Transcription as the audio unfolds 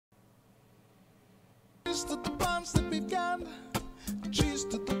to the ones that we've got. Cheers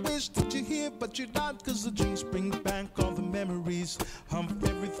to the wish that you're here, but you're not, cause the drinks bring back all the memories of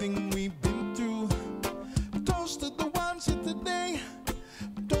everything we've been through. Toast to the ones here today.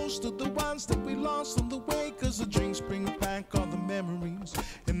 Toast to the ones that we lost on the way, cause the drinks bring back all the memories.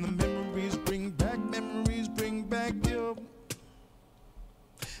 And the memories bring back you.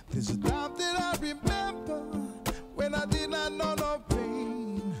 There's a time that I remember when I did not know no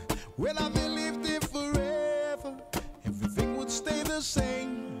pain, when I believed in forever, everything would stay the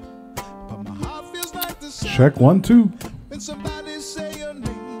same. But my heart feels like the same. Check 1, 2. When somebody say your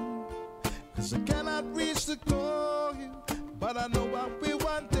name, cause I cannot reach to call you, but I know I will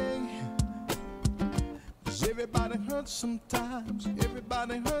one day. Cause everybody hurts sometimes,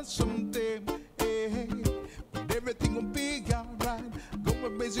 everybody hurts someday. Hey, but everything will be alright. Go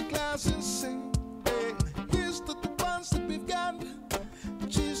and raise your glass and sing. Hey, here's to the ones that we've got.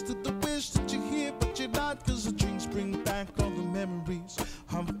 Cheers to the wish that you're here, but you're not, cause the drinks bring back all the memories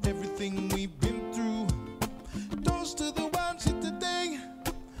of everything we've been through. Toast to the ones here today.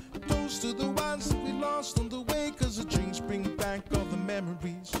 Toast to the ones that we lost on the way, cause the drinks bring back all the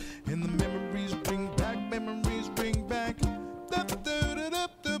memories. And the memories bring back, memories bring back.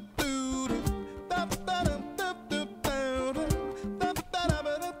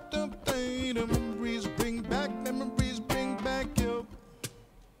 Memories bring back, memories bring back you.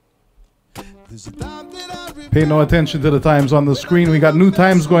 There's a time that I remember. Pay no attention to the times on the screen. We got new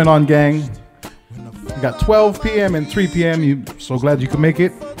times going on, gang. We got 12 p.m. and 3 p.m. So glad you could make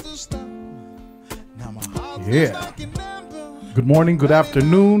it. Yeah. Good morning, good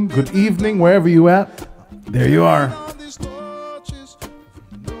afternoon, good evening, wherever you at. There you are.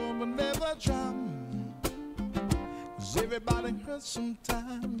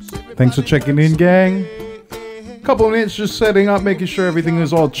 Thanks for checking in, gang. Couple of minutes just setting up, making sure everything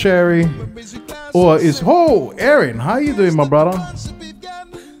is all cherry. Or is Aaron, how you doing, my brother?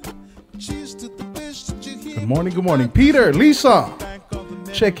 Good morning, good morning. Peter, Lisa,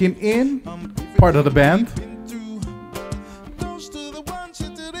 checking in, part of the band.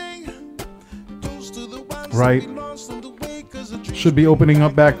 Right. Should be opening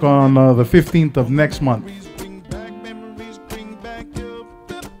up back on the 15th of next month.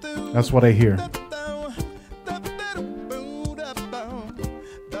 That's what I hear.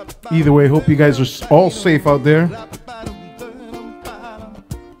 Either way, hope you guys are all safe out there.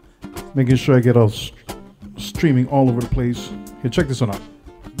 Making sure I get all streaming all over the place. Here, check this one out.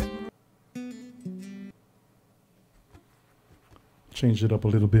 Change it up a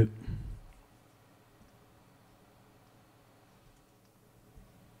little bit.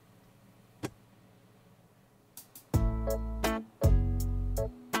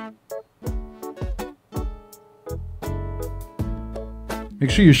 Make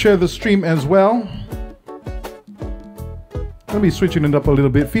sure you share the stream as well. Gonna be switching it up a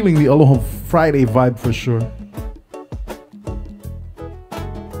little bit. Feeling the Aloha Friday vibe for sure.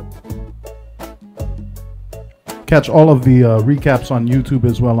 Catch all of the recaps on YouTube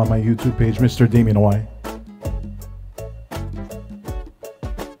as well on my YouTube page, Mr. Damienawai.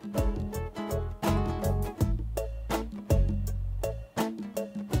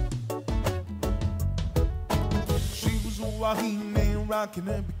 Rocking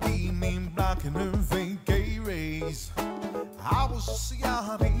her bikini, blocking her vacay rays. I was a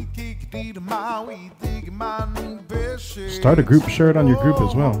yachty, kicked to my way, thinking my new best shape. Start a group, share it on your group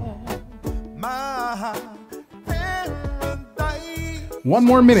as well. One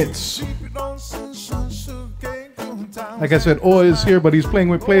more minute. Like I said, Oa is here, but he's playing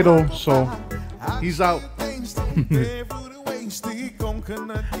with Play-Doh, so he's out.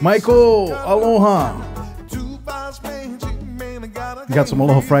 Michael, aloha. We got some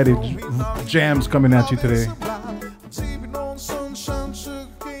Aloha Friday jams coming at you today.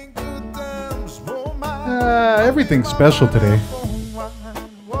 Everything's special today.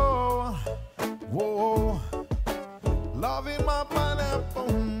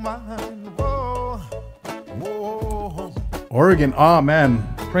 Oregon, ah man,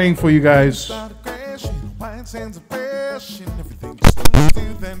 praying for you guys.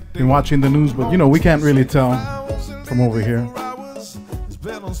 Been watching the news, but you know, we can't really tell from over here.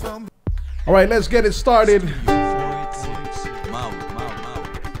 All right, let's get it started.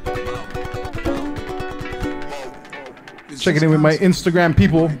 Checking in with my Instagram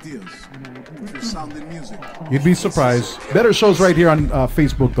people. You'd be surprised. Better shows right here on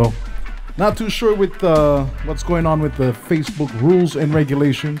Facebook, though. Not too sure with what's going on with the Facebook rules and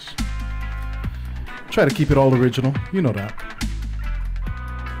regulations. Try to keep it all original. You know that.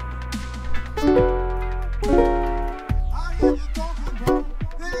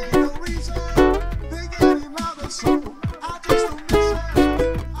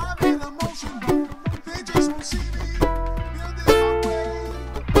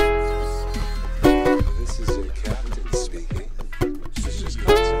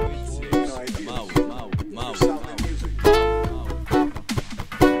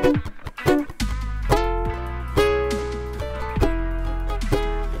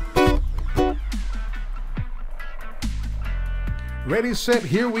 Ready, set,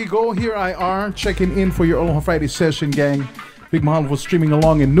 here we go. Here I are, checking in for your Aloha Friday session, gang. Big Mahalo for streaming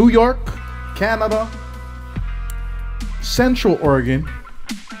along in New York, Canada, Central Oregon.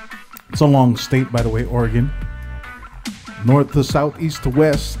 It's a long state, by the way, Oregon. North to south, east to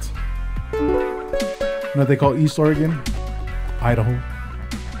west. You know what they call East Oregon? Idaho.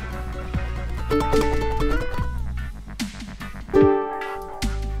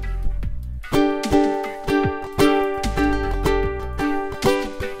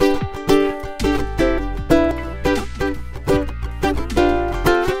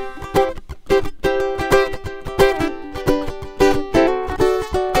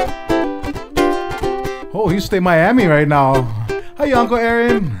 Stay Miami right now. Hi, Uncle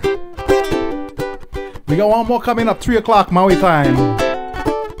Aaron. We got one more coming up, 3 o'clock Maui time.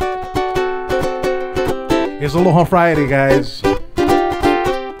 It's Aloha Friday, guys.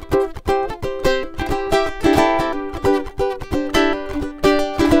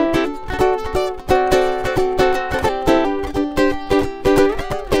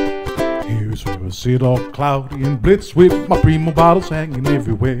 Here's where I sit all cloudy and blitz with my primo bottles hanging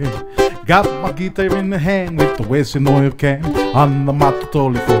everywhere. Got my guitar in the hand with the Western oil can on the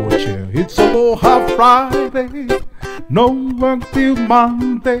matutoli for a chair. It's Aloha Friday, no work till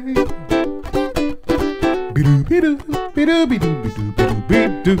Monday. Bidoo bidoo bidoo bidoo bidoo bidoo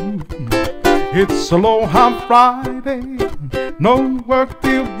bidoo. It's Aloha Friday, no work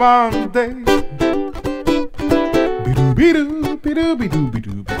till Monday. Bidoo bidoo bidoo bidoo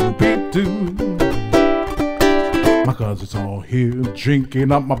bidoo bidoo bidoo. My cousins all here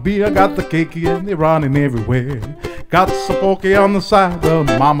drinking up my beer. Got the cakey and they're running everywhere. Got some poke on the side. The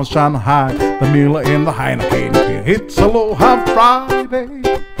mama's trying to hide the meal in the Lahaiana. It's Aloha Friday,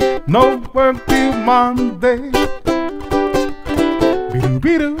 no work till Monday. Bidoo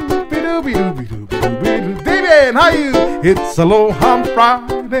bidoo bidoo bidoo bidoo bidoo bidoo. David, how you? It's Aloha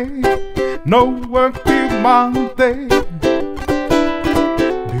Friday, no work till Monday.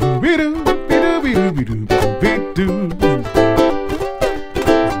 Bidoo bidoo bidoo bidoo bidoo bidoo.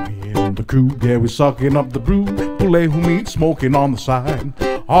 Me and the crew, yeah, we're sucking up the brew. Poulet who meat smoking on the side.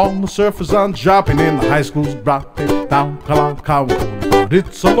 All the surfers on dropping in the high schools dropping down Kalakaua. But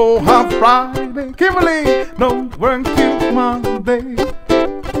it's Aloha Friday, Kimberly, no work till Monday.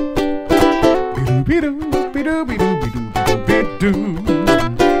 Bidoo bidoo bidoo bidoo bidoo bidoo.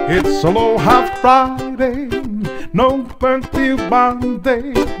 It's Aloha Friday, no work till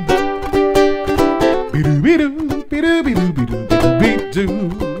Monday.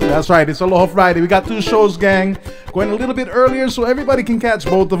 That's right, it's Aloha Friday. We got 2 shows, gang. Going a little bit earlier so everybody can catch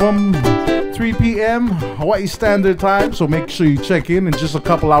both of them. 3 p.m. Hawaii Standard Time, so make sure you check in just a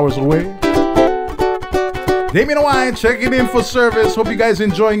couple hours away. Damienawai checking in for service. Hope you guys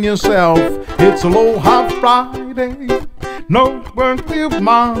enjoying yourself. It's Aloha Friday, no work till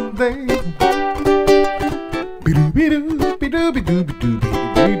Monday.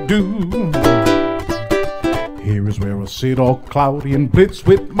 Here is where I sit all cloudy and blitz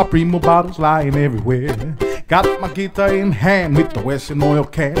with my primo bottles lying everywhere. Got my guitar in hand with the Western oil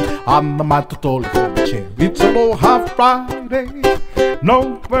can on the matutoli for the chair. It's Aloha Friday,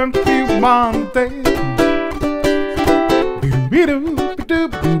 no work till Monday.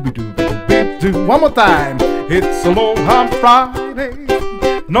 One more time. It's Aloha Friday,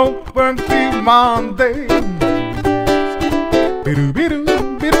 no work till Monday.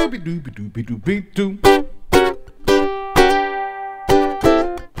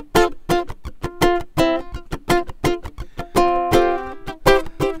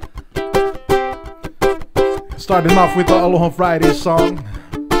 Starting off with the Aloha Friday song.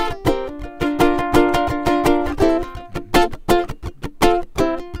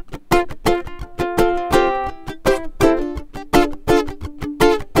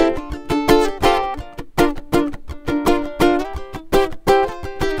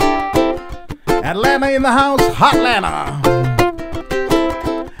 Atlanta in the house, Hotlanta.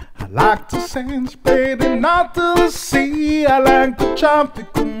 I like the sand spreading out to the sea. I like the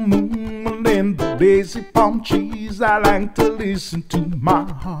tropical moon and the lazy palm trees. I like to listen to my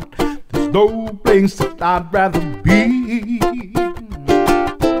heart. There's no place that I'd rather be.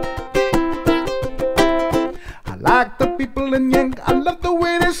 I like the people in Yang. I love the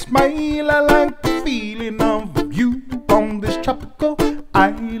way they smile. I like the feeling of you on this tropical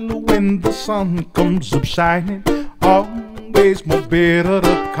island when the sun comes up shining. Always more better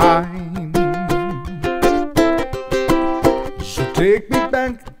the kind. So take me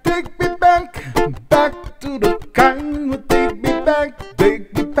back, back to the kind. Well, take me back to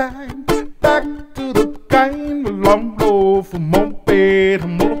the kind. Long go for Moped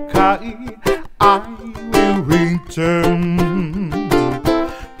and Molokai. I will return.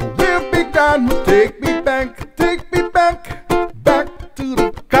 kind will take me back, back to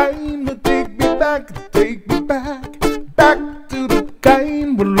the kind will take me back to the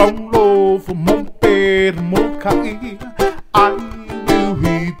kind will long low for Monkeypod Kitchen I will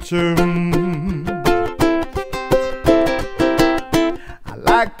return. I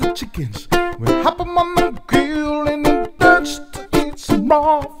like the chickens, we hop 'em on the grill and the Dutch to eat some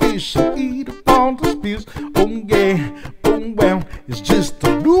raw fish and eat upon the spears. Oh yeah, oh well, it's just a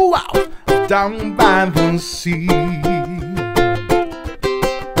luau down by the sea.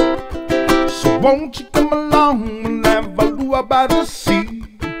 So won't you come along and have a luau by the sea?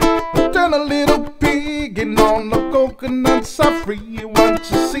 Turn a little pig and on the coconuts are free. What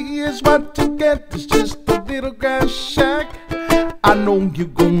you see is what you get. It's just a little grass shack. I know you're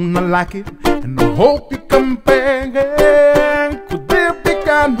gonna like it, and I hope you come back. 'Cause they'll be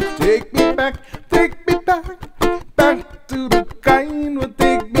kind to take me back, back to the kind will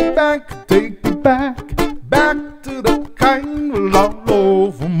take me back, back to the kind will all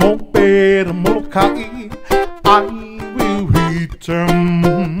over Monkeypod Kitchen I will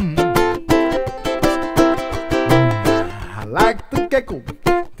return. I like the gecko,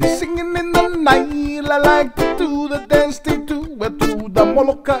 they're singing in the night. I like to do the dance they do, but do the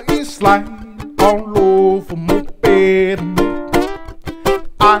Molokai slide all over Monkeypod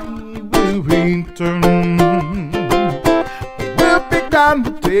I will return. Will be gone,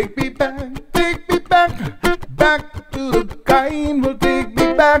 will take me back, back to the kind will take me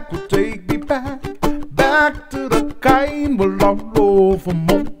back, back to the kind will all over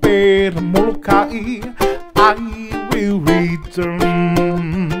Monkeypod Kitchen I will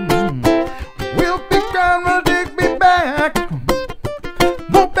return. Will be gone, will take me back,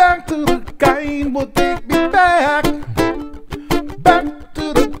 back to the kind will take me back, back to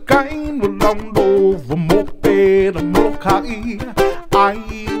the kind will all over Monkeypod Kitchen I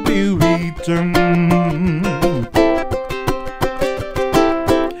will return.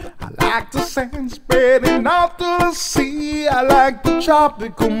 I like the sand spreading out to the sea. I like the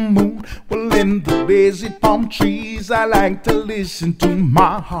tropical moon well in the lazy palm trees. I like to listen to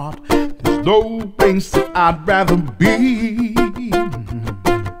my heart. There's no place that I'd rather be.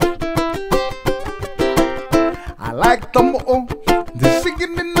 I like the more they're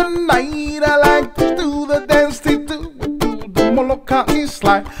singing in the night. I like to do the dance they do the Molokai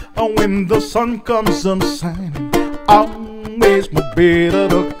slide. And when the sun comes up shining, always more better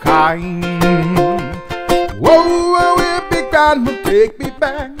the kind. Whoa, will be gone, will take me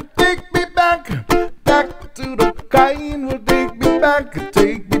back, back to the kind will take me back,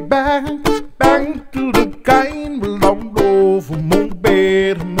 back to the kind will all over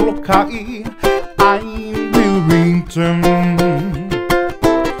Monkeypod Kitchen I will return.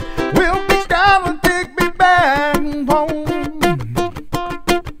 Will be gone, will take me back home,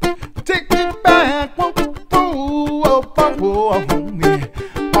 take me back, all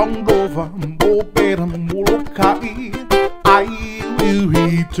over Monkeypod Kitchen I will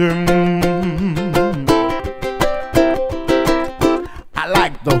return. I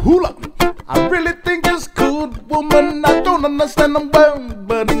like the hula, I really think it's good, woman. I don't understand them well,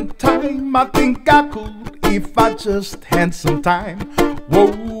 but in time I think I could if I just had some time.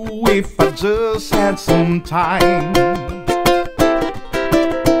 Whoa, if I just had some time.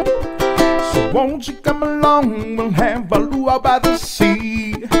 So won't you come along, we'll have a luau by the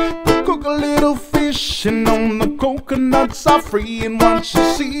sea. We'll cook a little fish and on the coconuts are free. And what you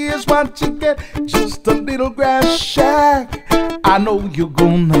see is what you get, just a little grass shack. I know you're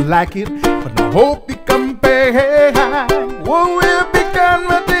gonna like it, but I hope you come back. Whoa, we'll be gone,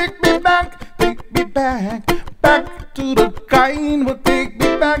 will take me back, back to the kind will take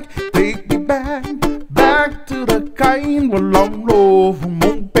me back, back to the kind will all over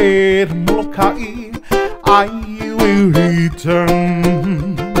Monkeypod Kitchen I will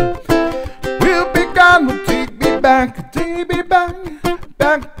return. Will be gone, will take me back,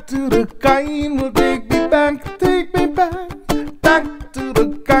 back to the kind will take me back, back to the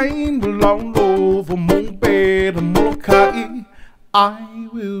kind will all over Monkeypod Kitchen I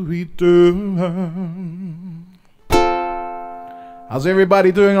will return. How's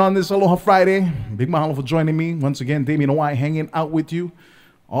everybody doing on this Aloha Friday? Big mahalo for joining me. Once again, damienawai hanging out with you.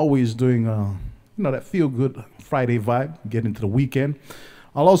 Always doing, that feel-good Friday vibe, get into the weekend.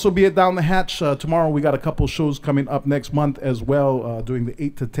 I'll also be at Down the Hatch. Tomorrow we got a couple shows coming up next month as well, doing the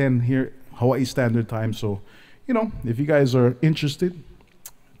 8 to 10 here, Hawaii Standard Time. So, if you guys are interested,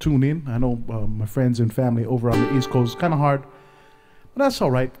 tune in. I know my friends and family over on the East Coast, kind of hard. But that's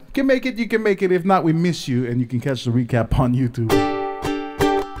all right. You can make it, you can make it. If not, we miss you, and you can catch the recap on YouTube.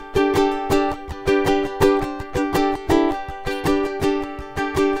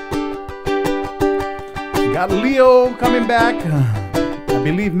 Got Lio coming back, I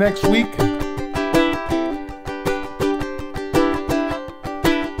believe next week.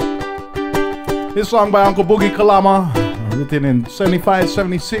 This song by Uncle Boogie Kalama, written in 75,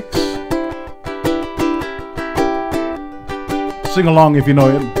 76. Sing along if you know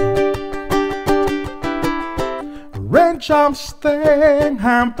it. Rain drops staying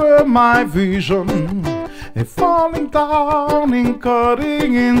hamper my vision. They're falling down and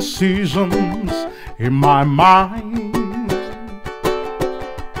cutting incisions in my mind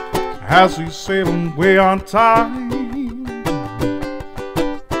as we sail away on time.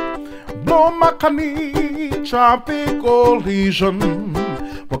 Blow my canoe, tropical lesion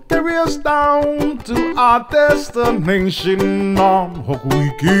will carry us down to our destination on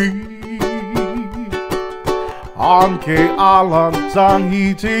Hokuiki. On Ke'ala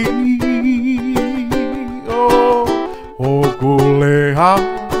Tahiti, oh, Hokulea,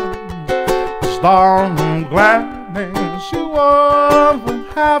 star of gladness, you are the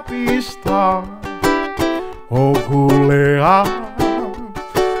happy star. Hokulea,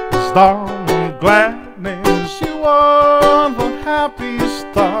 star of gladness, you are the happy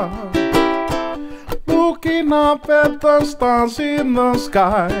star. Looking up at the stars in the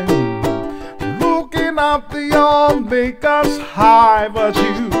sky, looking up beyond make us high, but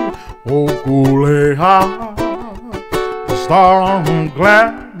you, Hokulea, the star of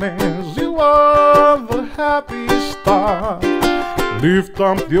gladness, you are the happy star. Lift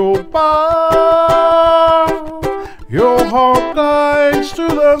up your bow, your heart guides to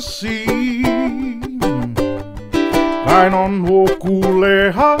the sea. Guide on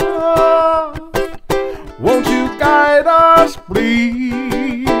Hokulea, won't you guide us please?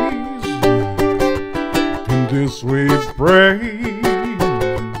 This we pray,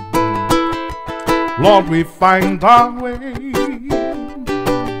 Lord, we find our way.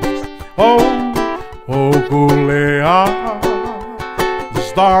 Oh, Hokulea, the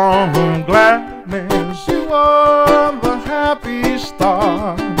star of gladness, you are the happy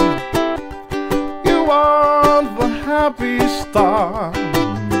star. You are the happy star.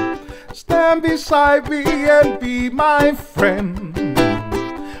 Stand beside me and be my friend.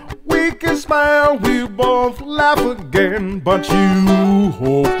 We can smile, we both laugh again, but you,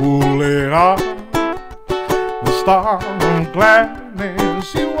 Hokulea, the star of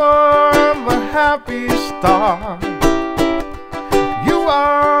gladness, you are the happy star. You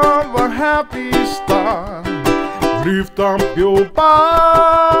are the happy star. Lift up your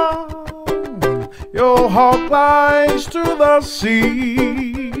bow, your heart lies to the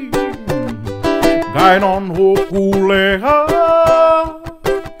sea. Guide on Hokulea,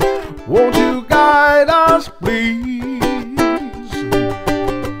 won't you guide us please?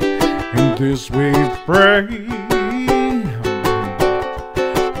 In this we pray,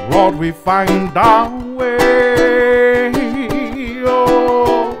 Lord, we find our way.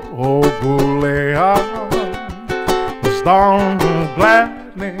 Oh, Hokulea, the star of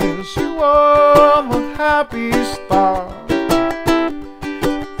gladness, you are the happy star.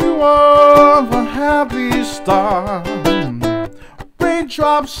 You are the happy star.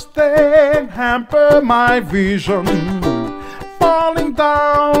 Raindrops they hamper my vision, falling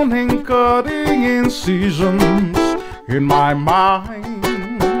down and cutting incisions in my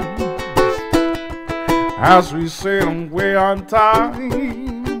mind as we sail away on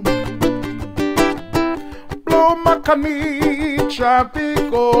time. Blow my canoe,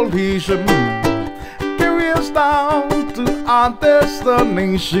 tropical lesion, carry us down to our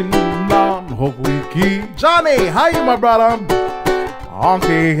destination on Hokuiki. Johnny, how you, my brother? On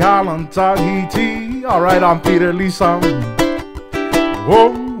Ke'ala Tahiti. Alright, I'm Peter Lisa.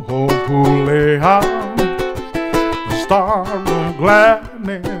 Oh, Hokulea, the star of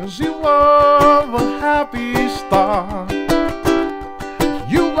gladness, you are the happy star.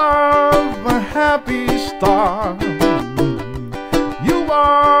 You are the happy star. You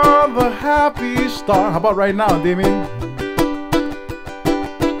are the happy star. How about right now, Damien?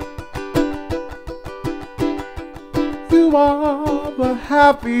 You are the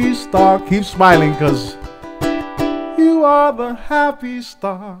happy star. Keep smiling, cause you are the happy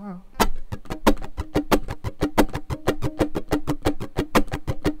star.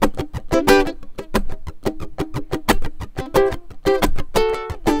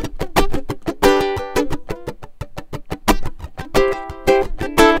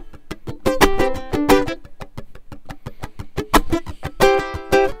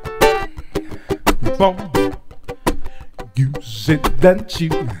 You said that you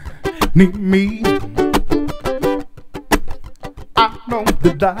need me. I know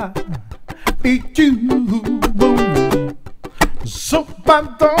that I need you. So why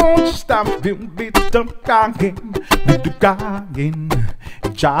don't you stop being little gagging,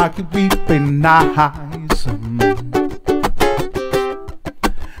 jaggy weeping eyes.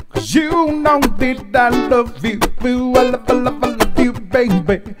 'Cause you know that I love you, I love you,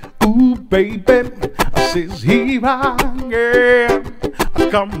 baby. Ooh, baby, I says here I am. I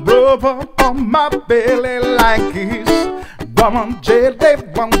come rub up on my belly like it's one jelly,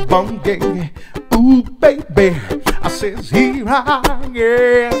 one gay. Ooh, baby, I says here I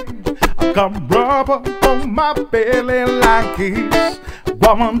am. I come rub up on my belly like it's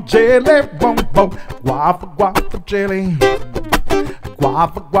one jelly, one guava jelly.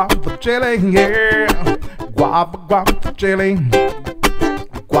 Guava jelly, yeah. Guava jelly.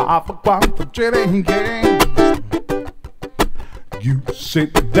 Guava jelly, yeah. You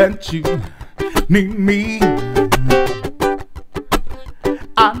said that you need me.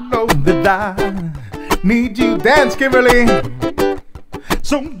 I know that I need you. Dance, Kimberly.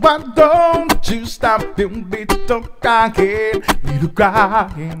 So why don't you stop your little crying,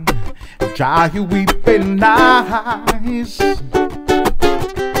 dry your weeping eyes.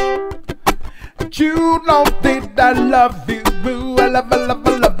 You know that I love you, I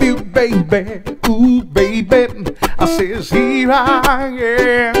love you, baby. Ooh, baby, I says here I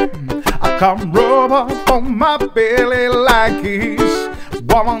am. I come rub up on my belly like it's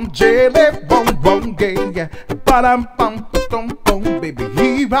one jelly, one gay. But I'm baby,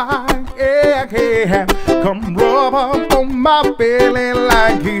 here I am. Come rub up on my belly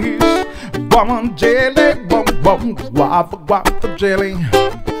like it's one jelly, one guava jelly.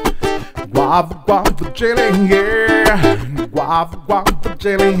 Guava jelly, yeah. Guava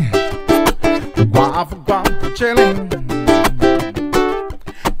jelly. Guava jelly.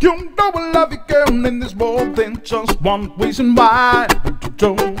 You know I love you, girl, and there's more than just one reason why.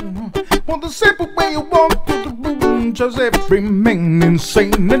 Well, the simple way you walk through the room just every man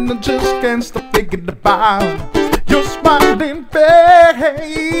insane, and I just can't stop thinking about your smiling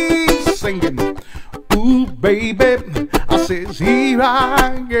face, singing. Ooh, baby, I says here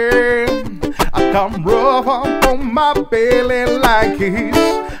I am. I come rub up on my belly like it's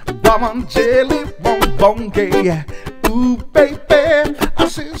one jelly, one gay. Ooh, baby, I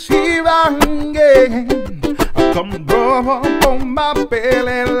says here I am. I come rub up on my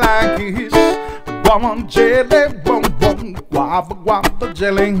belly like it's one jelly, one guava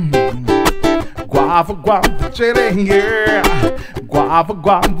jelly. Guava jelly, yeah.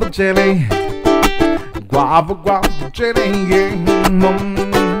 Guava jelly. Guava jelly, yeah.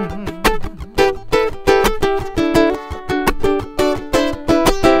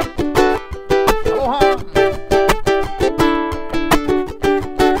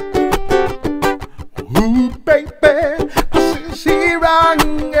 Ooh, baby, I says here I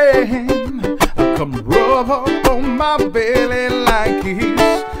am. I come rub up on my belly like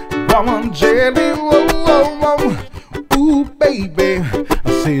it's one jelly, whoa. Ooh, baby, I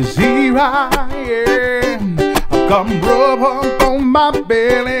says here I am. I come rub up on my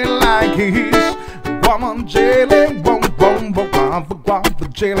belly like it's one jelly, one guava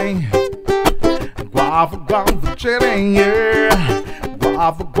jelly. Guava jelly, yeah.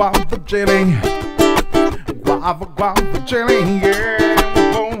 Guava jelly. Guava jelly,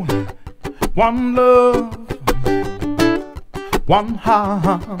 yeah. Oh, one love, one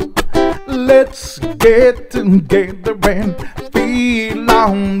heart. Let's get together and feel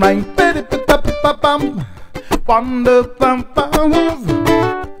alright. One love,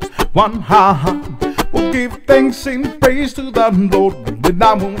 one heart. We'll give thanks and praise to the Lord, and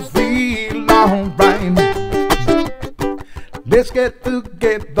I will feel alright. Let's get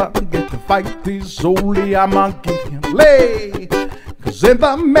together, get to fight this holy ukulele. 'Cause if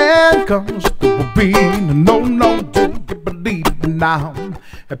a man comes to be, no, don't believe me now.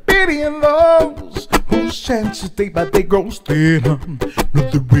 I pity those whose chances day by day grows thinner. No,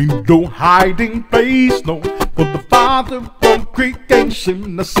 there ain't no hiding place, no, for the Father from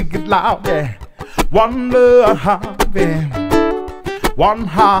creation. I sing it loud, yeah. One love, yeah. One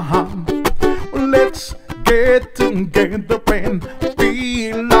heart. Well, let's get together and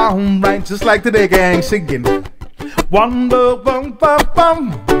feel alright, just like today, gang, singing. One love,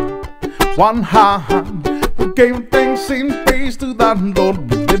 one heart. We gave thanks and praise to the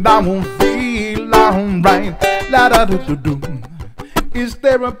Lord, and I won't feel alright. La da do do do. Is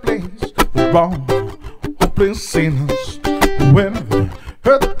there a place for all hopeless sinners who ever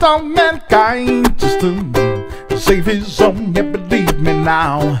hurt all mankind just to save his own? Yeah, believe me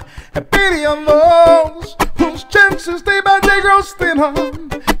now. Have pity on those whose chances day by day grow thinner.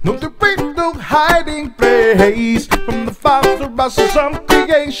 No, there ain't no hiding place from the Father of some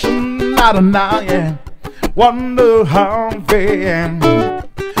creation. I don't know, yeah. wonder how very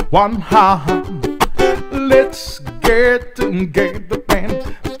one hand. Let's get together and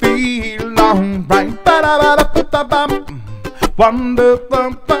feel alright. Wonder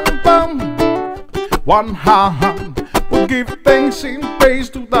one hand. We'll give thanks and praise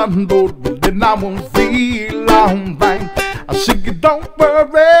to the Lord, but then I won't feel alright. I sing it, don't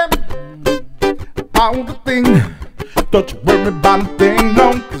worry about the thing. Don't you worry about a thing,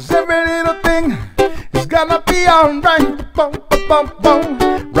 no, cause every little thing is gonna be alright.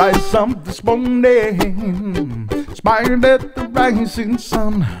 Rise up this morning, smile at the rising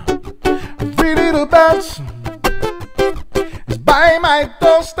sun. Three little birds is by my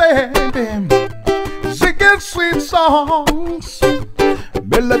doorstep, singing sweet songs,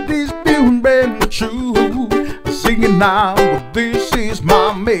 melodies pure and true. Singing now, this is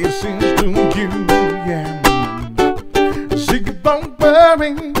my message to you, yeah. Don't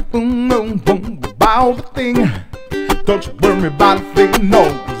worry about a thing. Don't you worry about a thing, no,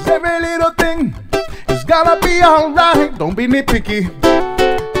 cause every little thing is gonna be alright. Don't be nitpicky.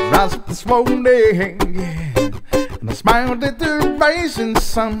 Rise up this morning, yeah, and I smiled at the rising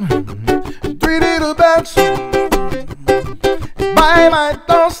sun. Three little birds by my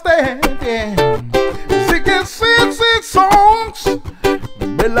doorstep, yeah, singing sweet songs,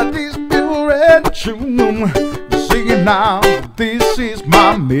 melodies pure and true. Singing now, this is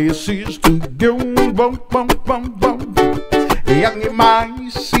my message to you. Yang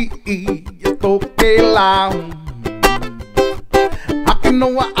imaisi ito kailaw. Akin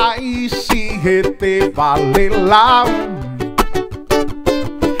no aisi hete valelaw.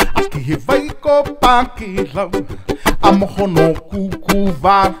 Akihivay ko pakilaw. Amohono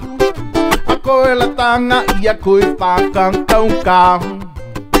kukuvaru. Ako elatanga iya ko'y pakang kaukaw.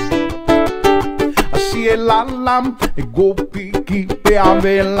 Lalam, gopi kipe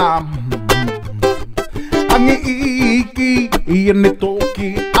avelam. Ang iiki, iyan ito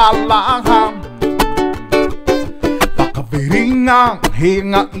ki alaham. Pakaviringang,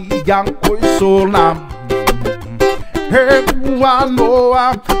 hinga iyang ko'y solam.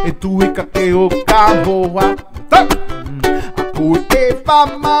 Heguanoa, ito'y kakeo kahoa. Ako'y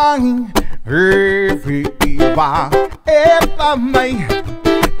epamay, iba epamay.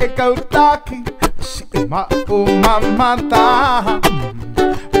 Ikaw taki, si maumamata.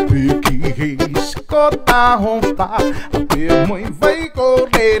 Bikihis ko tahong pa, apir mo'y vay ko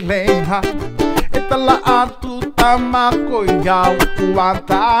leleha. Itala atu tama ko yaw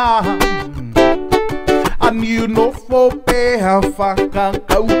kuwanta. An you know for peha fakang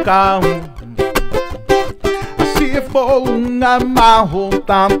kau. Asifo nga maho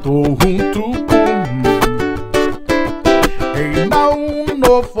tanto huntukum. Hey now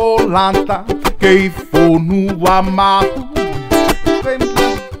no volanta que fonu amahu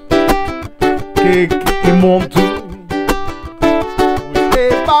que montu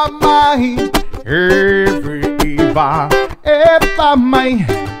eba mai every eba mai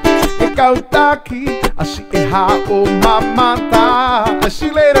ikaw taki asi eha o mamata. I see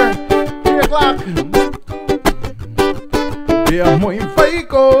you later, 3 o'clock. Dia mo vai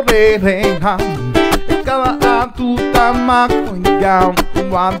correrenha. Ikaw atu tama ko ikaw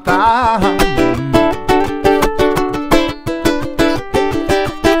kuwanta.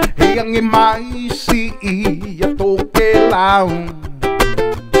 Yang imaisi iya tokelaw.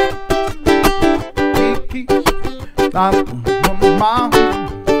 Ikis tanto mama.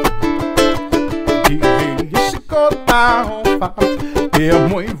 Ikis ko tao pa. Dia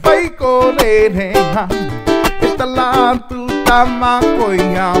mo vai correrenha. Italantu tama ko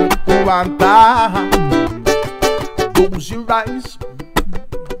ikaw kuwanta. Close your eyes,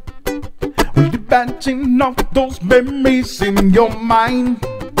 only batching off those memories in your mind.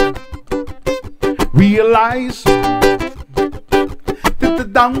 Realize that the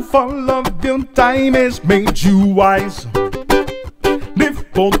downfall of your time has made you wise. Live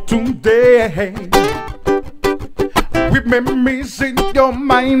for today, with memories in your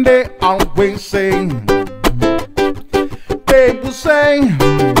mind. They always say, they will say,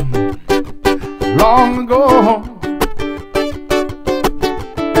 long ago.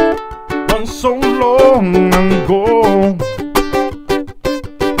 So long ago,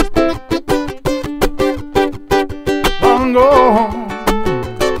 long ago,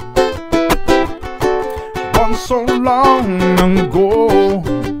 so long ago.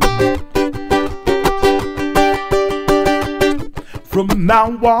 From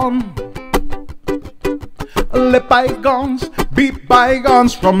now on, let bygones be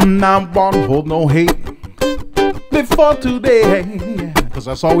bygones. From now on, hold no hate. Live for today, 'cause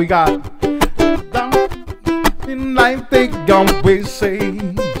that's all we got. In life they always say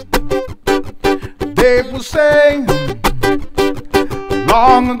they will say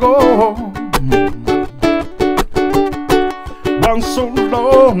long ago, once so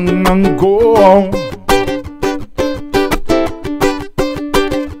long ago.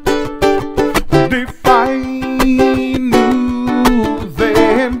 If I knew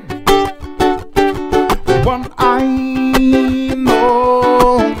then what I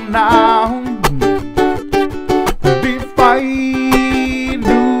know now, if I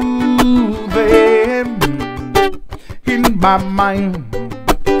knew then in my mind,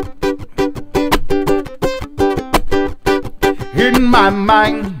 in my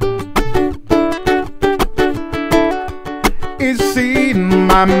mind, it's in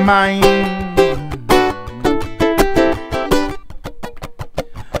my mind.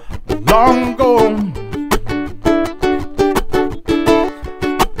 Long ago,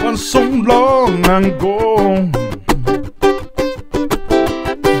 once so long ago,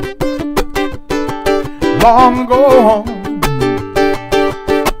 long ago,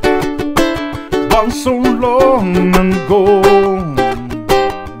 once so long ago.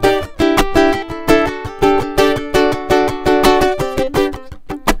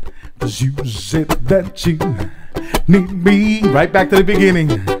 Cause you said that you need me. Right back to the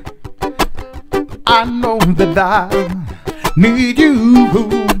beginning. I know that I need you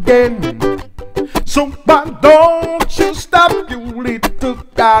again. So why don't you stop, you little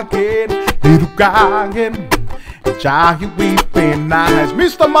guy again, little guy again. Child, you weeping eyes.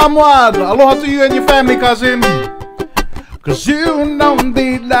 Mr. Mamwad, aloha to you and your family, cousin. Cause you know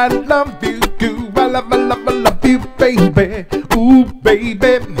that I love you. I love you, baby. Ooh,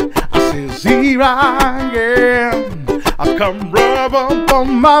 baby. I says, here I am. I come rub up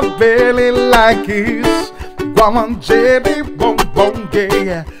on my belly like it's one jelly bone,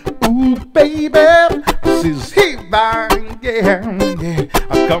 yeah. Ooh, baby, this is here I am, yeah.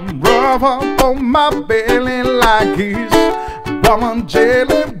 I come rub up on my belly like it's one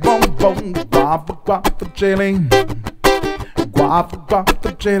jelly bone, guava, guava jelly, guava,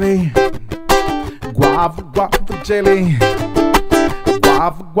 guava jelly, guava, guava jelly.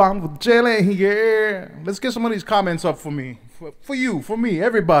 Guava jelly, yeah. Let's get some of these comments up for me. For you, for me,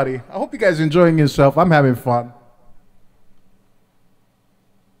 everybody. I hope you guys are enjoying yourself. I'm having fun.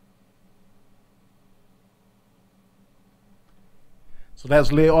 So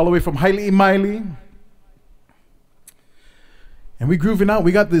that's Leo all the way from Hailey Miley. And we grooving out.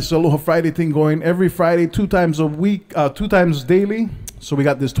 We got this Aloha Friday thing going every Friday, 2 times a week, 2 times daily. So we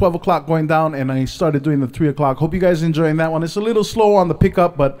got this 12 o'clock going down, and I started doing the 3 o'clock. Hope you guys are enjoying that one. It's a little slow on the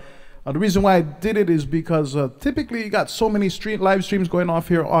pickup, but the reason why I did it is because typically you got so many live streams going off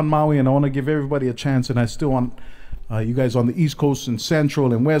here on Maui, and I want to give everybody a chance, and I still want you guys on the East Coast and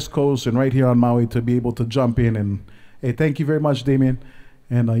Central and West Coast and right here on Maui to be able to jump in. And hey, thank you very much, Damien.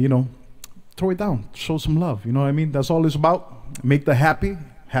 And, you know, throw it down. Show some love. You know what I mean? That's all it's about. Make the happy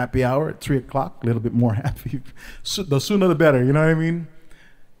hour at 3 o'clock. A little bit more happy. The sooner the better. You know what I mean?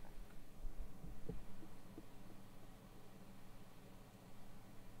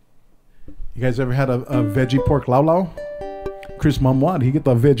 You guys ever had a veggie pork lau lau? Chris Mamwad, he get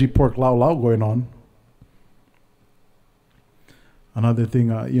the veggie pork lau lau going on. Another thing,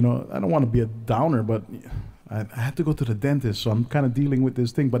 you know, I don't want to be a downer, but I had to go to the dentist, so I'm kind of dealing with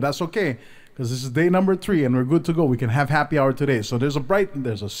this thing. But that's okay, because this is day number 3, and we're good to go. We can have happy hour today. So there's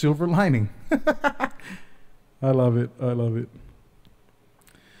a silver lining. I love it. I love it.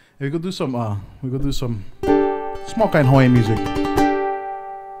 Hey, we go do some small kind Hawaiian music.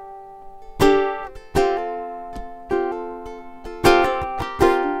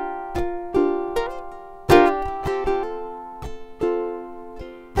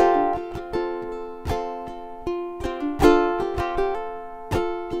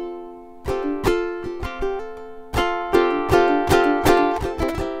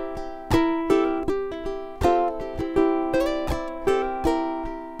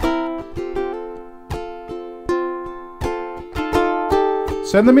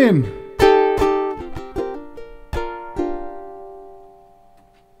 Send them in.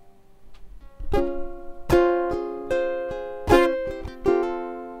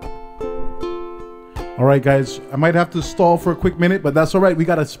 All right, guys, I might have to stall for a quick minute, but that's all right. We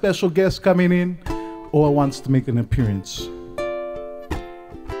got a special guest coming in. Oa wants to make an appearance.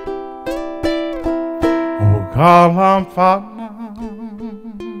 Oh, kalamfana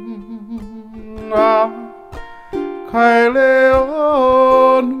Kaileonui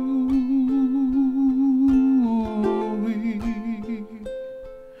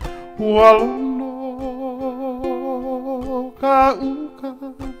Walono Kauka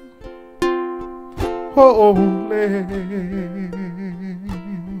Ole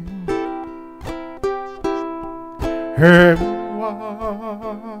He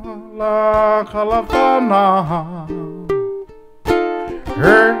la calavana.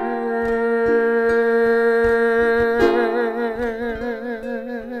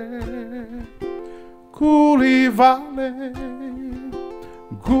 Guli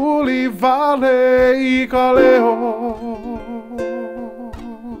vale I kaleo.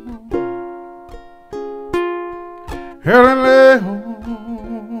 Hereleo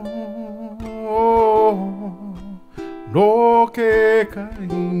no ke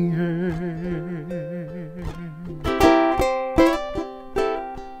kaihe.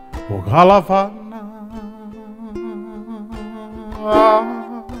 O galavana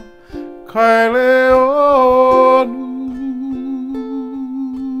kaileo nui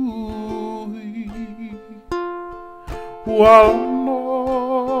walno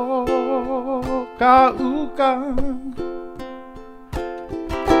ka uka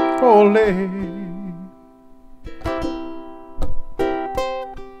ole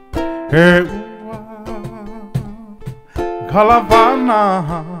he ua galavana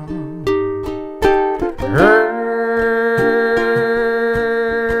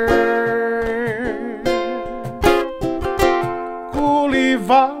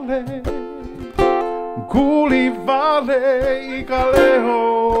Guli vale I kaleo.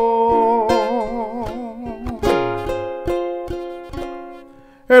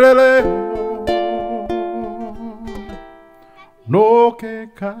 Eleleo no ke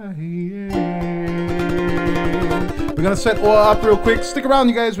kaie. We're gonna set Oa up real quick. Stick around,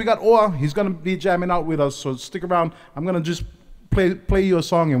 you guys. We got Oa. He's gonna be jamming out with us, so stick around. I'm gonna just play you a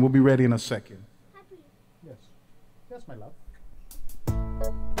song, and we'll be ready in a second. Yes, yes, my love.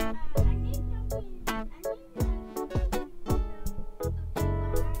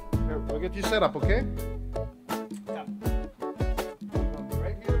 Here, we'll get you set up, okay? Yeah.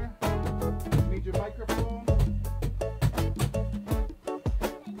 Right here. Need your microphone.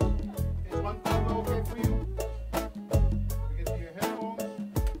 Is one thing okay for you? We get your headphones.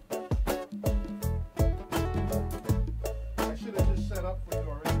 I should have just set up for you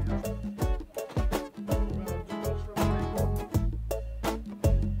already. We're gonna do this real quick.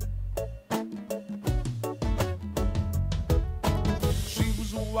 She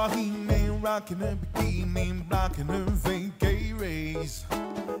was a wahine, rocking her bikini, blocking her vacay rays.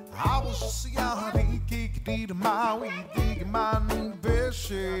 I was just a yachty, kicking to my way, digging my new bed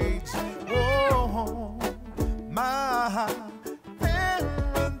shades. Oh, my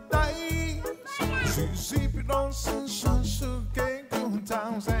paradise. She sipped on sunshine, sugar good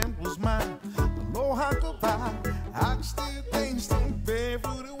times, and was mine. Aloha goodbye. I can still taste them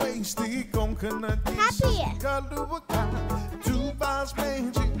barefoot and wasted coconut dishes. Got to do a kind. Two bars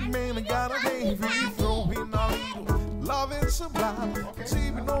magic, man, I got a baby. Throwing all evil, loving sublime.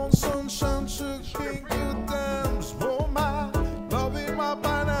 Sipping on sunshine, sugar good times. Oh my, loving my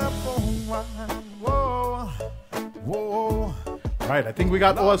pineapple wine. Whoa, whoa. All right, I think we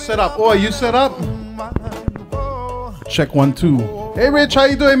got Oa set up. Oa, you set up? Check 1, 2. Hey, Rich, how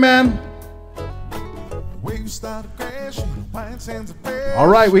you doing, man? All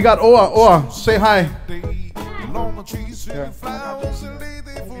right, we got Oa. Oa, say hi. Yeah.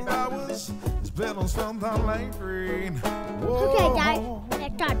 Okay, guys,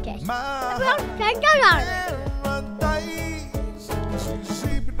 let's start this.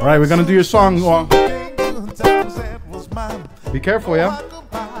 All right, we're gonna do your song, Oa. Be careful, yeah?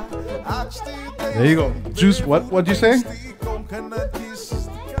 There you go. Juice, what'd you say?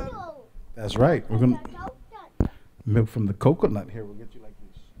 That's right. We're gonna milk from the coconut. Here, we'll get you like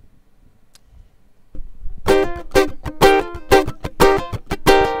this.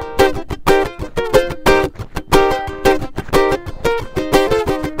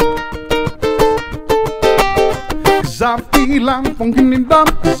 Cause I feel I'm funkin' it up,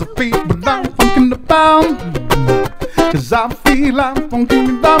 cause I feel I'm funkin' about. Cause I feel I'm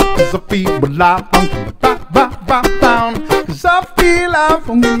funkin' it up, cause I feel I'm funkin' about. Cause I feel I'm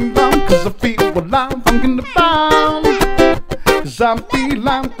funkin' it up, cause I feel I'm funkin' about. Cause I feel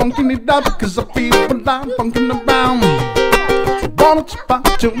I'm funkin' it up, cause I feel I'm funkin' about. So wanna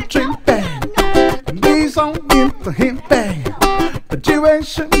spot your drink bag, and these on into him bag. But you ain't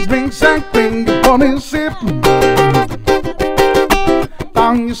shouldn't drink something you wanna sip.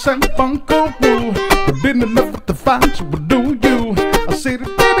 Found yourself uncle blue, but didn't enough to find you would do you. I said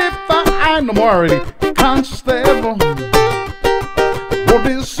it did fine, I'm already conscious level. What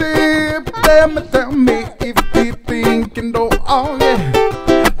is it? Tell me if you thinking though, oh yeah.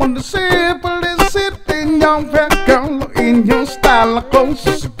 When the simple is it in your red girl, in your style of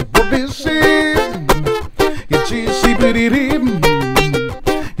clothes. What is it? You just see pretty rhythm.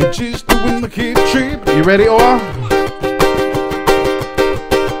 You just doing the kid trip. You ready, Oa?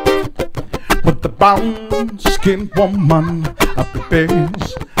 But the brown-skinned woman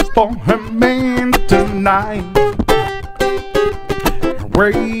prepares for her man tonight.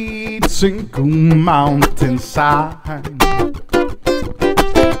 Great single mountainside.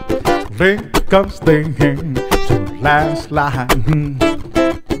 Because they hang to last line.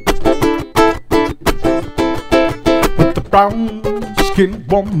 But the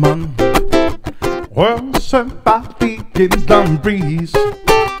brown-skinned woman whirls her body in the breeze.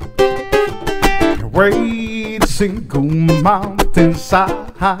 Great single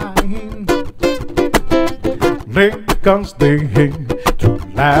mountainside. Because they hang to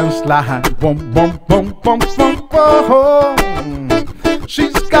last line. Boom, boom, boom, boom, boom, boom.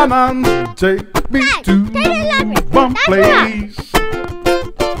 She's gonna take me to one place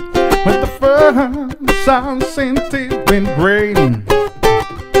with the first sound scented wind rain.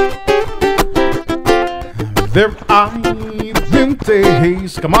 Their eyes will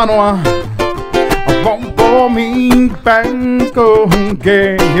taste. Come on, I won't go me back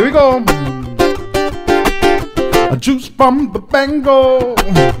again. Here we go. A juice from the mango,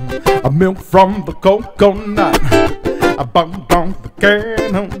 a milk from the coconut, a bun from the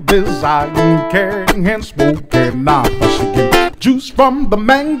cannabis I can't smoke it now. She get juice from the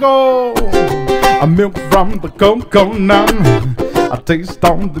mango, a milk from the coconut, a taste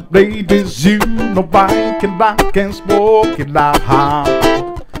on the ladies. You know I can smoke it now.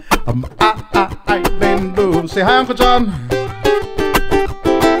 I then do. Say hi, Uncle John.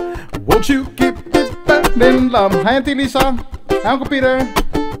 Won't you keep it back in love? Hi, Auntie Lisa. Hi, Uncle Peter.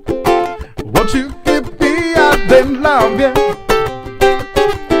 Won't you keep me out in love, yeah?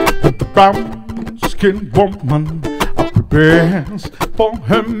 But the brown-skinned woman prepares for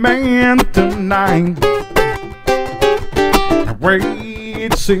her man tonight. A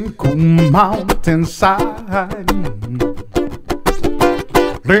great single mountainside.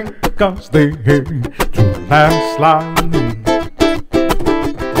 Because they hang to last line.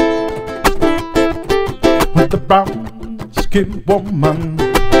 But the brown-skinned woman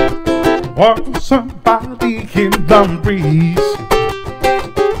wants somebody in the breeze.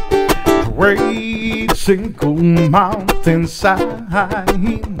 Great single mountainside.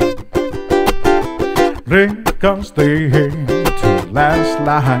 Because they hang to last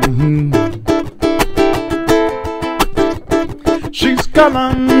line. She's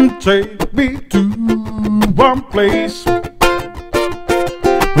gonna take me to one place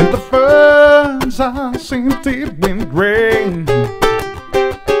when the ferns are scented wind rain.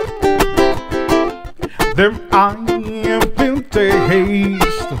 Their eyes will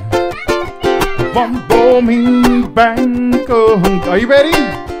taste one blooming bank. Are you ready?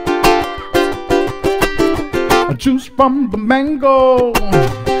 A juice from the mango,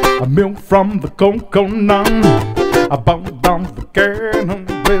 a milk from the coconut, a bun down the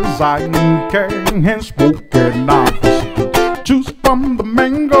cannabis I can't smoke it now. Juice from the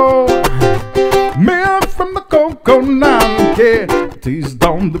mango, milk from the coconut, yeah. Taste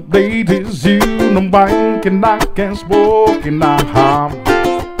on the ladies, you know I can smoke it now.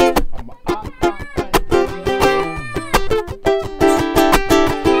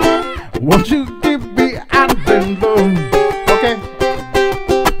 Won't you give me out and love? Okay.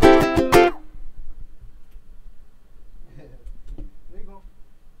 There you go.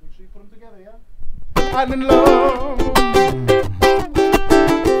 Make sure you put them together, yeah? I'm in love.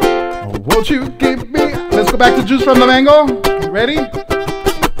 Won't you give me? Let's go back to juice from the mango. Ready?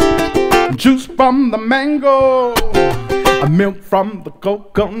 Juice from the mango, a milk from the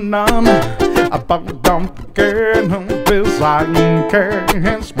coconut, a bun down the cannabis I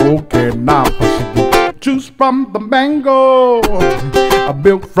can't smoke it now. Juice from the mango, a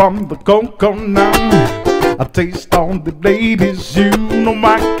milk from the coconut, a taste on the ladies. You know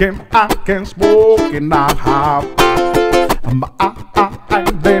I can smoke it now. I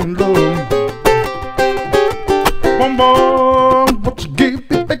then look. One more, what you give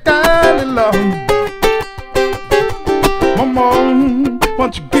me back I love. One more,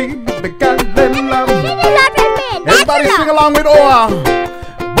 what you give me back I love. Everybody sing along with Oa.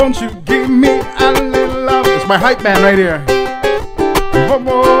 Won't you give me a little love? It's my hype man right here. One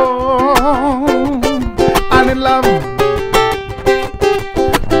more, I need love.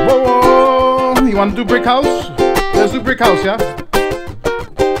 Whoa, you want to do brick house? Let's do brick house, yeah?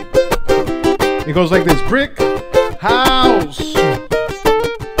 It goes like this. Brick house.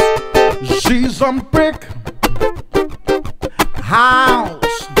 She's on brick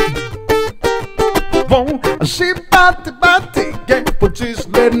house. Won't she body, yeah, but she's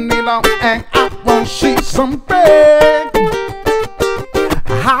letting it out and out. Won't she some brick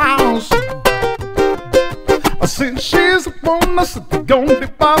house? Since she's a woman, only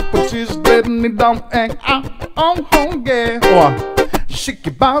part, but she's letting it down and out on home, yeah. Or shake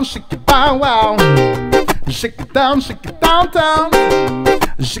it bow, wow. Shake it down, down.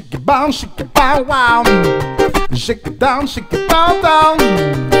 Shake it bow, wow. Shake it down, down.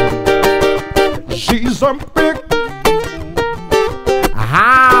 She's a big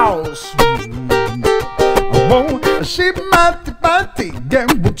house. Oh, she might yeah,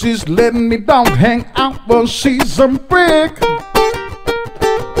 but she's letting it down hang out. Well, she's a brick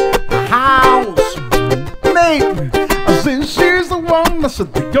house mate. I said she's the one. I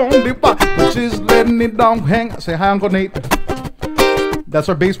said the only one, but she's letting it down hang. Say hi, Uncle Nate. That's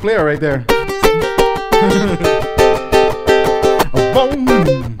our bass player right there. Boom.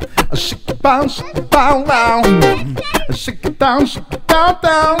 Shake it bow, wow. Shake it down,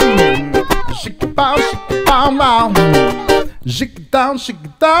 down. Shake it bow, wow. Shake it down,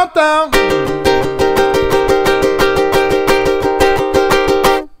 down.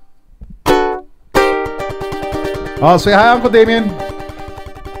 Oh, say hi, Uncle Damien.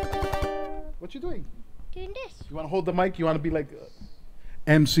 What you doing? Doing this. You want to hold the mic? You want to be like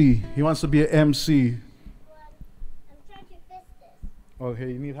MC? He wants to be an MC. I'm trying to fix this. Oh,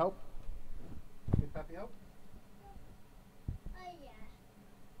 hey, you need help? Need Pappy help? Oh, yeah.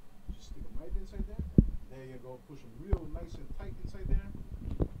 Just stick them right inside there. There you go. Push them real nice and tight inside there.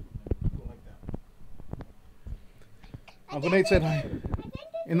 Go like that. Uncle Nate said hi.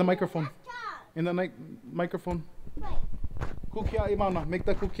 In the microphone. In the microphone. Kukia imana. Make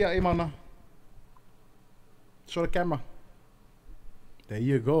the kukia imana. Show the camera. There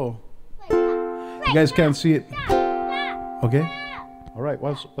you go. You guys can't see it. Okay? All right.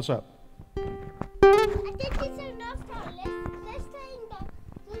 What's up? I think it's enough for let's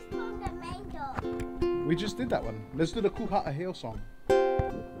turn the main door. We just did that one. Let's do the Kuha Aheo song.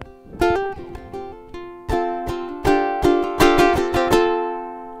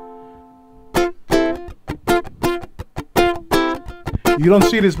 You don't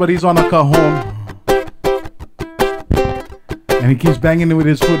see this, but he's on a cajon. And he keeps banging it with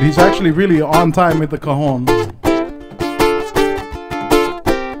his foot. He's actually really on time with the cajon.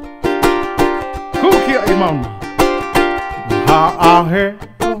 Kukia imam. Ha'ahe.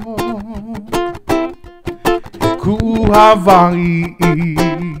 Kuhavai.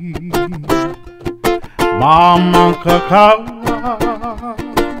 Mama kakawa.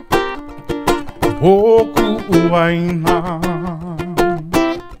 Hoku uaina.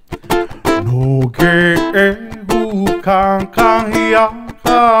 No ke Kankahia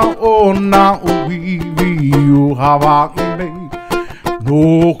o na uiwi o Hawaii nei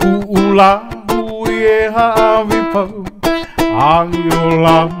no hula hui e hawi pau ai o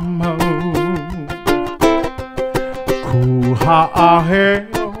lama ku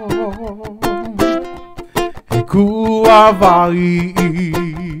haaheo he ku awai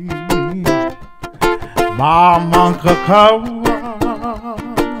mama kakaua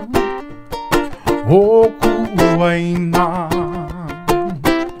hoku waina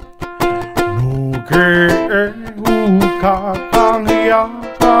no ke ukakahia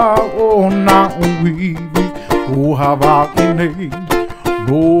ka o na uiwi o Hawaii nei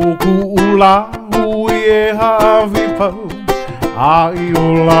no kula hui e hawi pau ai o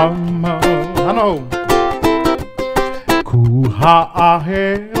lama ano ku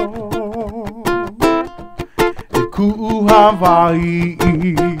haaheo e ku Hawaii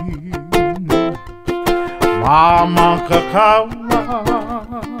Mama kakaua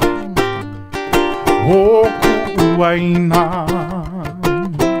hoku waina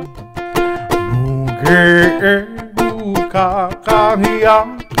no ke ukakahia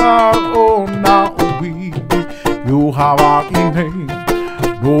ka o na uiwi o Hawaii nei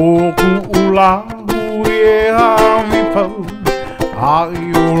no kula hui e hawi pau ai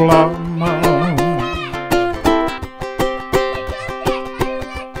o lama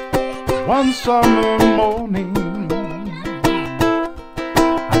One summer morning,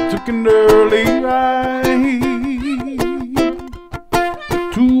 I took an early ride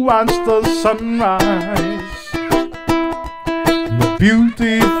to watch the sunrise in the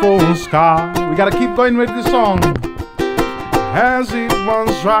beautiful sky. We gotta keep going with this song. As it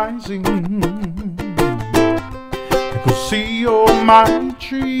was rising, I could see all my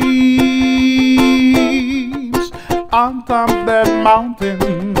dreams on top of that mountain.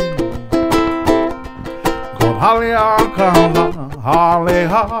 Lahaiana,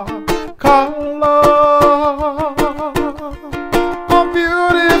 a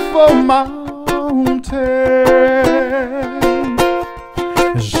beautiful mountain.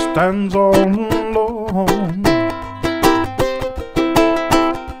 It stands all alone,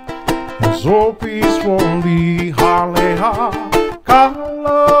 and so peacefully. Lahaiana,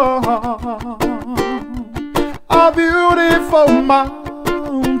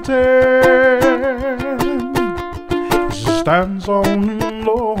 mountain stands on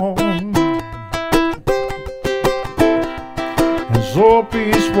alone and so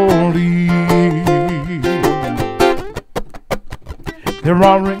peacefully. There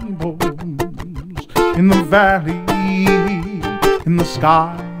are rainbows in the valley, in the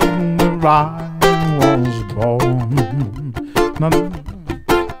sky where I was born.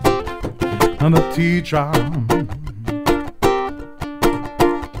 And a teardrop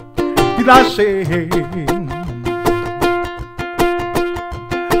did I say,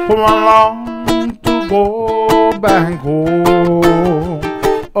 for I long to go back home.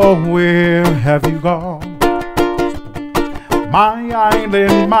 Oh, where have you gone, my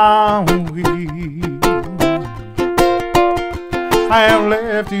island Maui? I have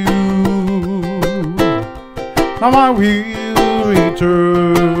left you, now I will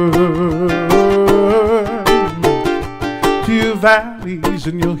return to your valleys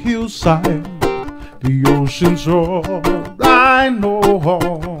and your hillside, the ocean's roar. I know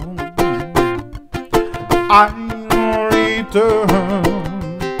I'll return.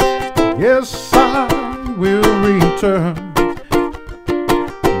 Yes, I will return.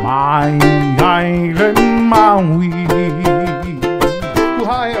 My island Maui.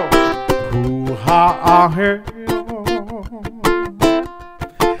 Kuha'eo, Kuha'eo,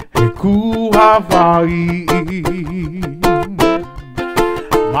 Kuhawai,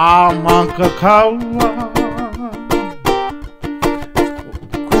 Mama Kakawa,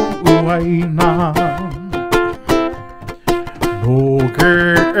 Ku'uaina, Noke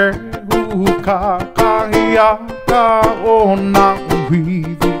Ukakahiaka o na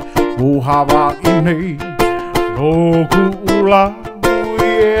uhivi, o Hawaii, no ku'ula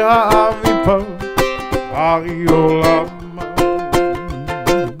uie avipa, aiolama,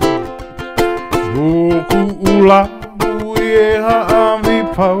 no ku'ula uie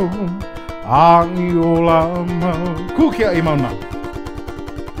avipa, aiolama. Kukia imauna.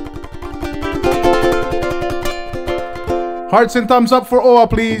 Hearts and thumbs up for Oa,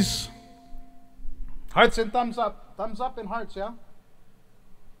 please. Hearts and thumbs up. Thumbs up and hearts, yeah?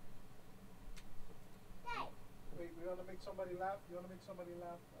 Wait, we want to make somebody laugh? You want to make somebody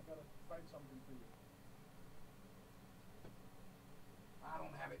laugh? I got to find something for you. I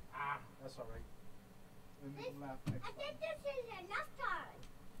don't have it. That's all right. Let me laugh next time. I think this is enough time.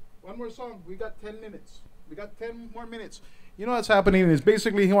 One more song. We got 10 minutes. We got 10 more minutes. You know what's happening is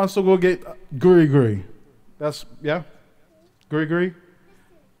basically he wants to go get Guri Guri. That's, yeah? Guri Guri?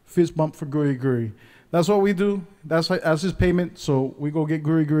 Fist bump for Guri Guri. That's what we do. That's his payment. So we go get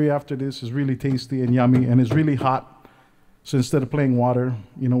Guri Guri after this. It's really tasty and yummy, and it's really hot. So instead of playing water,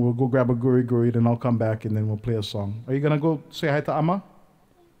 you know, we'll go grab a Guri Guri, then I'll come back and then we'll play a song. Are you gonna go say hi to Ama?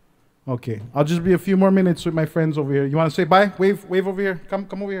 Okay. I'll just be a few more minutes with my friends over here. You wanna say bye? Wave over here. Come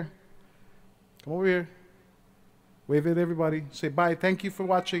over here. Come over here. Wave at everybody. Say bye. Thank you for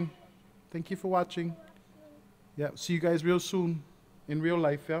watching. Thank you for watching. Yeah. See you guys real soon in real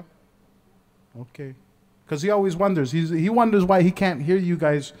life. Yeah. Okay. Because he always wonders. He wonders why he can't hear you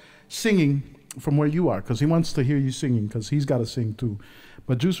guys singing from where you are. Because he wants to hear you singing. Because he's got to sing too.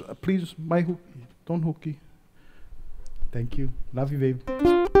 But just please, my hookie. Don't hookie. Thank you. Love you, babe.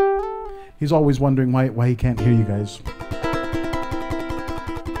 He's always wondering why he can't hear you guys.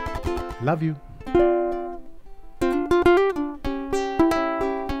 Love you.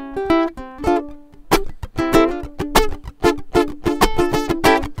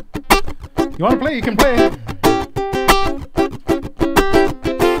 You want to play? You can play.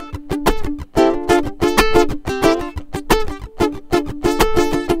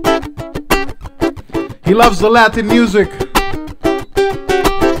 He loves the Latin music.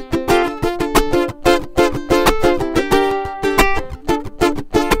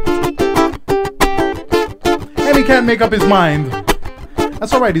 And he can't make up his mind.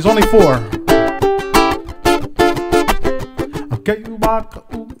 That's alright, he's only 4. Okay,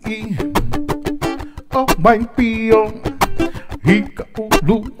 oh my pio, hika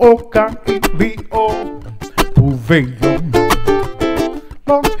ulu oka ibio, puveyo,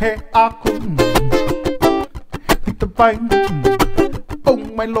 lohe aku, itapai, oh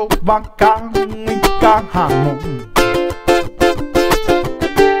my lo baka ikahamo.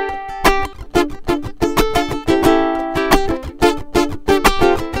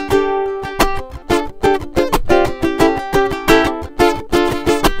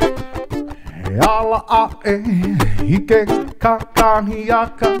 Ike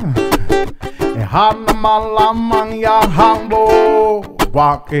kakahiaka e hana malamang ya hando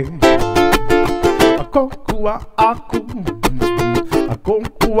wake ako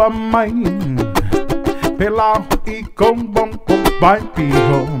kua mai Pela I kong bong kong bai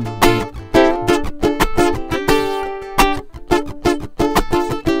piho.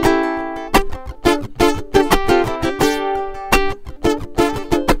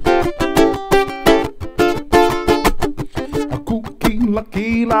 Aku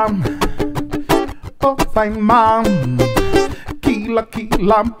kila-kilam oh fine man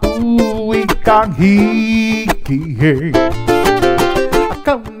kila-kilam ikang hiki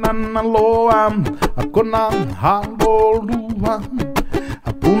ako nanaloam ako nang haloluan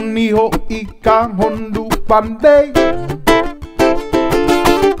apuniho ikang hondu pandey.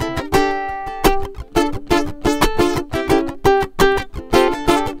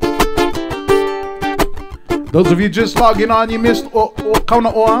 Those of you just logging on, you missed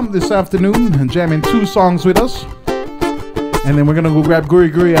Kauna Oam this afternoon and jamming 2 songs with us. And then we're gonna go grab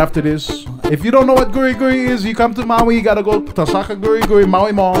Guri Guri after this. If you don't know what Guri Guri is, you come to Maui, you gotta go to Saka Guri Guri,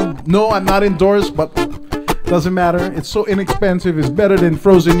 Maui Mall. No, I'm not endorsed, but doesn't matter. It's so inexpensive. It's better than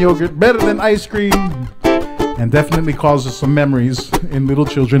frozen yogurt, better than ice cream, and definitely causes some memories in little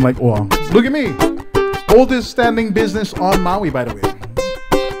children like Oam. Look at me. Oldest standing business on Maui, by the way.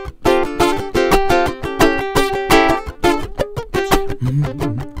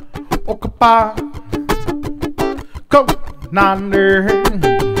 Okapa Ko Nander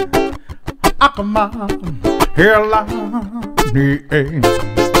Akama Hela Ni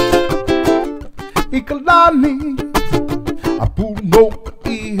Ikalani Apuno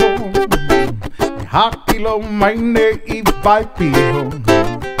Iho Hakilo Maine Ibai Piho.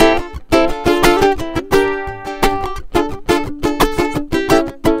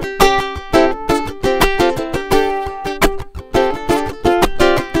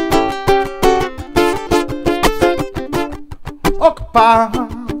 Okpa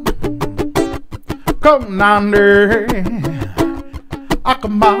Konande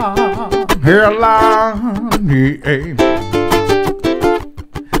Akama Herlani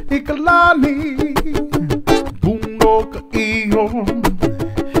Ikalani Buno Kaiho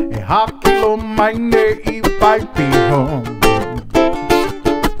Hakilo Maine Ibai Piho.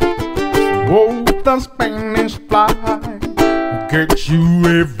 Oh, the Spanish fly get you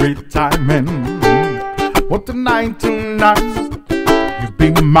every time, and what the 9 to 9 you be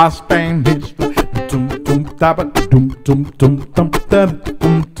my Spanish fly. Dum dum daba dum dum dum dum dum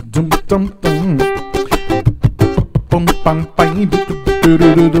dum dum dum dum bum bum bam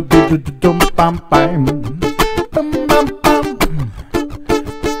dum bam bam bum bum bam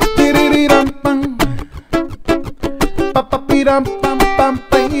diri dum bum pa pa pi dum bam bam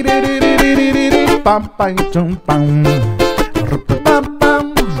diri bam bam dum bam bam bam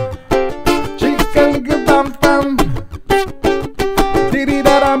chicken bam bam diri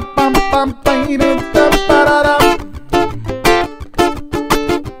dum bam bam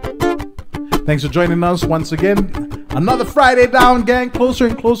Thanks for joining us once again. Another Friday down, gang. Closer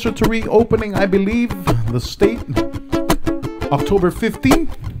and closer to reopening, I believe, the state. October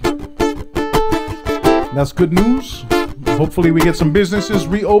 15th. That's good news. Hopefully we get some businesses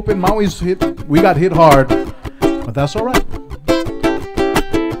reopened. Maui's hit. We got hit hard. But that's all right.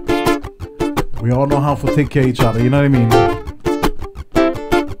 We all know how to take care of each other. You know what I mean?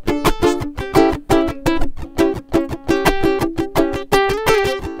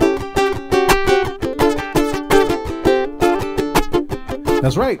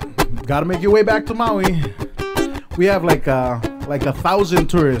 That's right. Gotta make your way back to Maui. We have like 1,000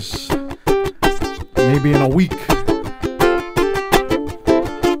 tourists, maybe in a week,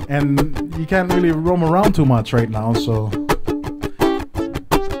 and you can't really roam around too much right now. So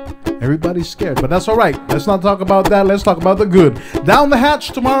everybody's scared, but that's all right. Let's not talk about that. Let's talk about the good. Down the hatch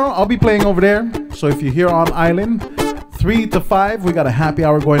tomorrow, I'll be playing over there. So if you're here on island, 3 to 5, we got a happy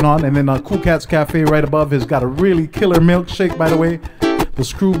hour going on, and then Cool Cats Cafe right above has got a really killer milkshake, by the way. The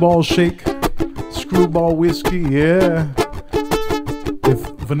Screwball Shake, Screwball Whiskey, yeah. With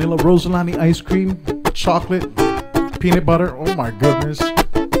vanilla Rosalani ice cream, chocolate, peanut butter. Oh my goodness.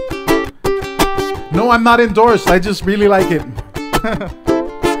 No, I'm not endorsed. I just really like it.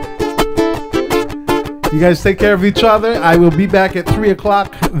 You guys take care of each other. I will be back at 3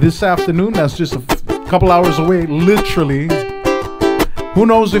 o'clock this afternoon. That's just a couple hours away, literally. Who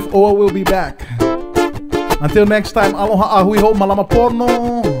knows if Oa will be back. Until next time, aloha ahui ho malama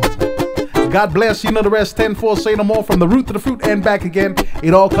porno. God bless, you know the rest. 10-4, say no more. From the root to the fruit and back again.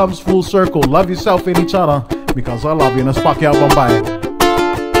 It all comes full circle. Love yourself and each other, because I love you. Let's fuck y'all Bombay.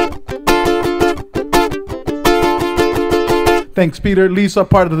 Thanks, Peter, Lisa,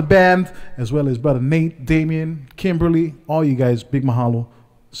 part of the band, as well as brother Nate, Damien, Kimberly, all you guys. Big mahalo.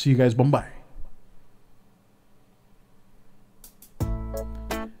 See you guys Bombay.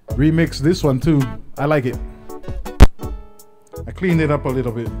 Remix this one too. I like it. I cleaned it up a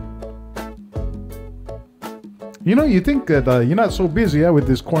little bit. You know, you think that you're not so busy with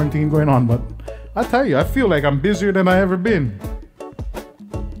this quarantine going on, but I tell you, I feel like I'm busier than I ever been.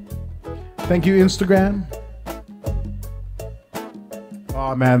 Thank you, Instagram.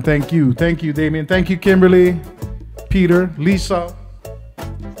 Oh man, thank you, Damien. Thank you, Kimberly, Peter, Lisa.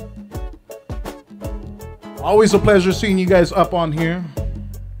 Always a pleasure seeing you guys up on here.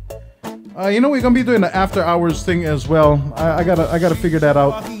 You know, we're gonna be doing the after hours thing as well. I gotta figure that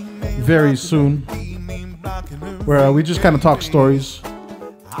out very soon, where we just kind of talk stories,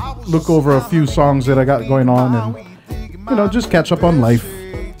 look over a few songs that I got going on, and you know, just catch up on life.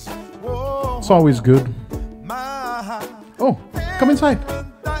 It's always good. Oh, come inside,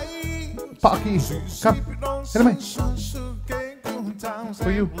 Pocky. Come, anyway.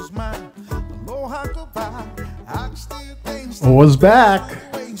 For you. Was back.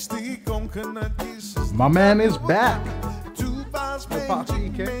 My man is back.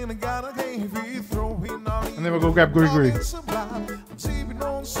 And then we'll go grab Guri Guri.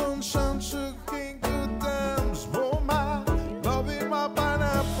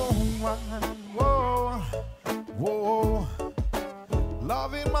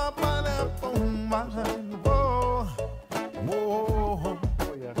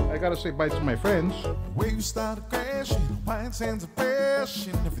 I gotta say bye to my friends.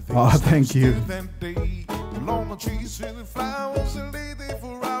 Oh, thank you.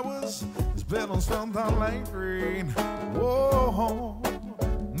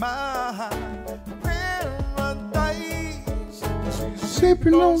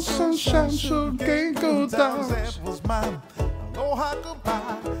 Sipping on sunshine, so can't go down.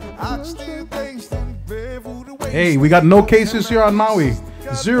 Hey, we got no cases here on Maui.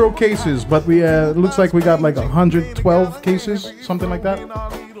 0 cases, but we looks like we got like 112 cases, something like that,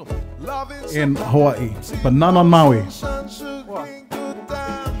 in Hawaii, but none on Maui.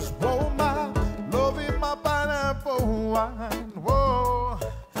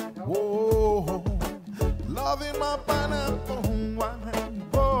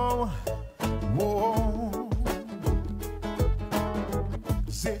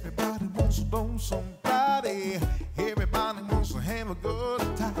 Everybody wants to know somebody. Everybody wants to have a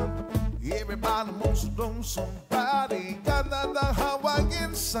good time. Everybody wants to know somebody. Got that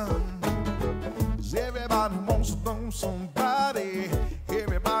Hawaiian sun. Everybody wants to know somebody.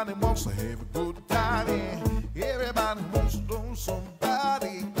 Everybody wants to have a good time. Everybody wants to know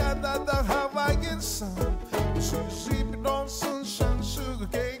somebody. Got that Hawaiian sun. Sipping on sunshine, sugar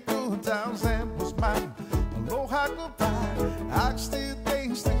cane, good times, that was mine. Aloha goodbye. I still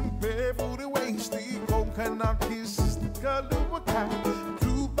tasting barefoot and wasted. Coconut kisses, the color of kind.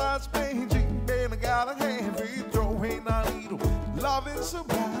 Two bites, Beijing, man, I gotta have it. Throwing a needle, loving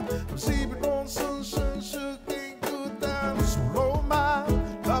sublime. I'm sipping on sunshine, sugar cane, good times. So low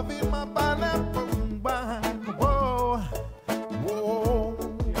mine, loving my pineapple wine. Whoa, whoa,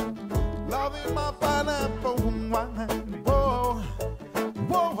 loving my pineapple wine. Whoa,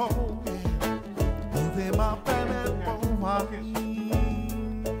 whoa, loving my pineapple wine.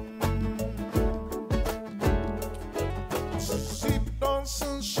 Sipping on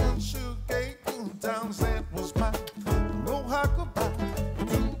sunshine, sugar cane, good times, that was mine. Aloha goodbye.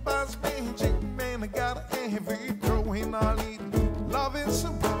 Two bites, Beijing, man, I gotta have it. Throwing all it, loving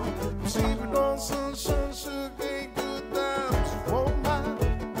some wine. Sipping on sunshine, sugar cane, good times. Oh my,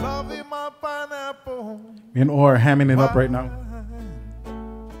 loving my pineapple. Me and Or are hamming it up right now.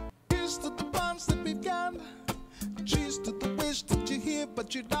 Here's to the bonds that we've got. Cheers to the wish that you're here,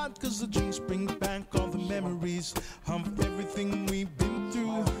 but you're not. Cause the drinks bring back all the memories of everything we've been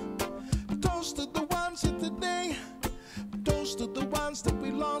through. Toast to the ones of today. Toast to the ones that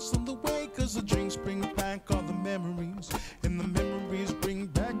we lost on the way. Cause the drinks bring back all the memories. And the memories bring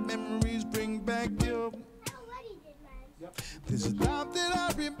back you. There's a love that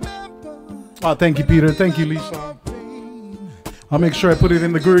I remember. Oh, thank you, Peter. Thank you, Lisa. I'll make sure I put it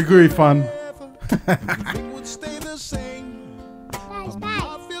in the Guri Guri fund.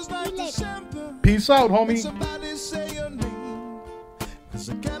 Peace out, homie.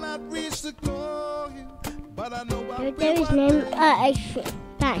 There is name ice cream.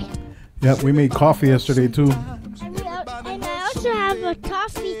 Bye. Yep, we made coffee yesterday too. And I also have a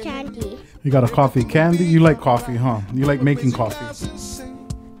coffee candy. You got a coffee candy? You like coffee, huh? You like making coffee.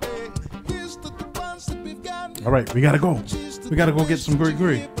 All right, we gotta go. We gotta go get some Guri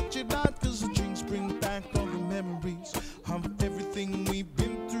Guri.